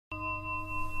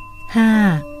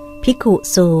5. ภิกขุ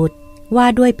สูตรว่า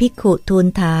ด้วยภิกขุทูล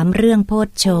ถามเรื่องโพช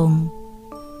ฌงค์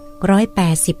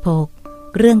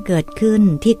 186 เรื่องเกิดขึ้น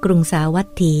ที่กรุงสาวัต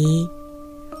ถี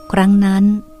ครั้งนั้น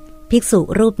ภิกษุ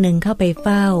รูปหนึ่งเข้าไปเ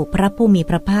ฝ้าพระผู้มี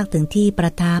พระภาคถึงที่ปร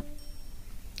ะทับ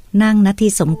นั่งณ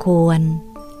ที่สมควร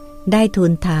ได้ทู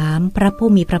ลถามพระผู้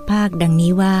มีพระภาคดัง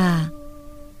นี้ว่า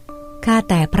ข้า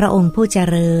แต่พระองค์ผู้เจ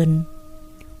ริญ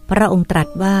พระองค์ตรัส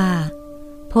ว่า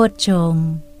โพชฌงค์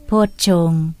โพชฌ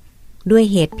งค์ด้วย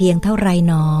เหตุเพียงเท่าไร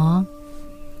หนอ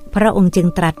พระองค์จึง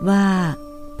ตรัสว่า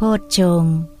โพชฌง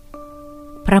ค์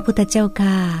พระพุทธเจ้า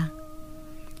ข้า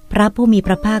พระผู้มีพ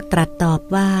ระภาคตรัสตอบ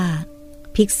ว่า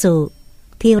ภิกษุ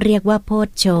ที่เรียกว่าโพช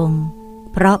ฌงค์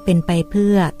เพราะเป็นไปเ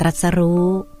พื่อตรัสรู้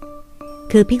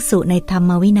คือภิกษุในธรร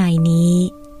มวินัยนี้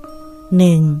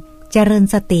 1. เจริญ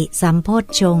สติสัมโพช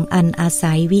ฌงค์อันอา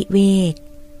ศัยวิเวก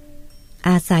อ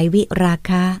าศัยวิรา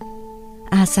คะ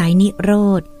อาศัยนิโร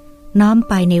ธน้อม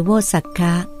ไปในโวสักข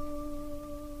ะ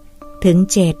ถึง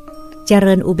 7. เจ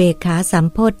ริญอุเบกขาสัม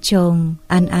โพชฌงค์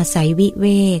อันอาศัยวิเว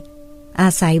กอา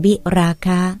ศัยวิราค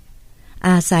ะอ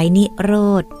าศัยนิโร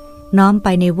ธน้อมไป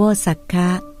ในโวสักข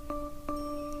ะ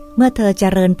เมื่อเธอเจ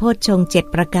ริญโพชฌงค์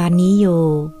 7 ประการนี้อยู่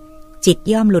จิต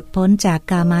ย่อมหลุดพ้นจาก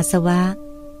กามาสวะ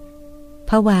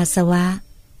ภวาสวะ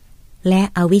และ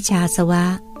อวิชชาสวะ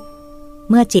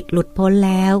เมื่อจิตหลุดพ้นแ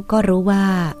ล้วก็รู้ว่า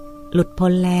หลุดพ้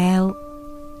นแล้ว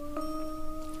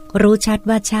รู้ชัด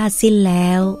ว่าชาติสิ้นแล้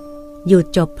วอยู่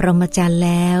จบพรหมจรรย์แ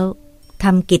ล้วท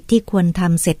ำกิจที่ควรท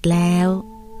ำเสร็จแล้ว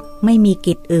ไม่มี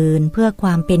กิจอื่นเพื่อคว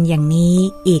ามเป็นอย่างนี้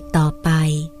อีกต่อไป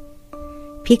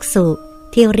ภิกษุ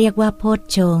ที่เรียกว่าโพช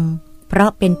ฌงค์เพรา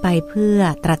ะเป็นไปเพื่อ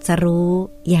ตรัสรู้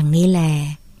อย่างนี้แล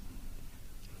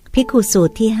ภิกขุสูต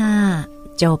รที่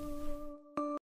 5 จบ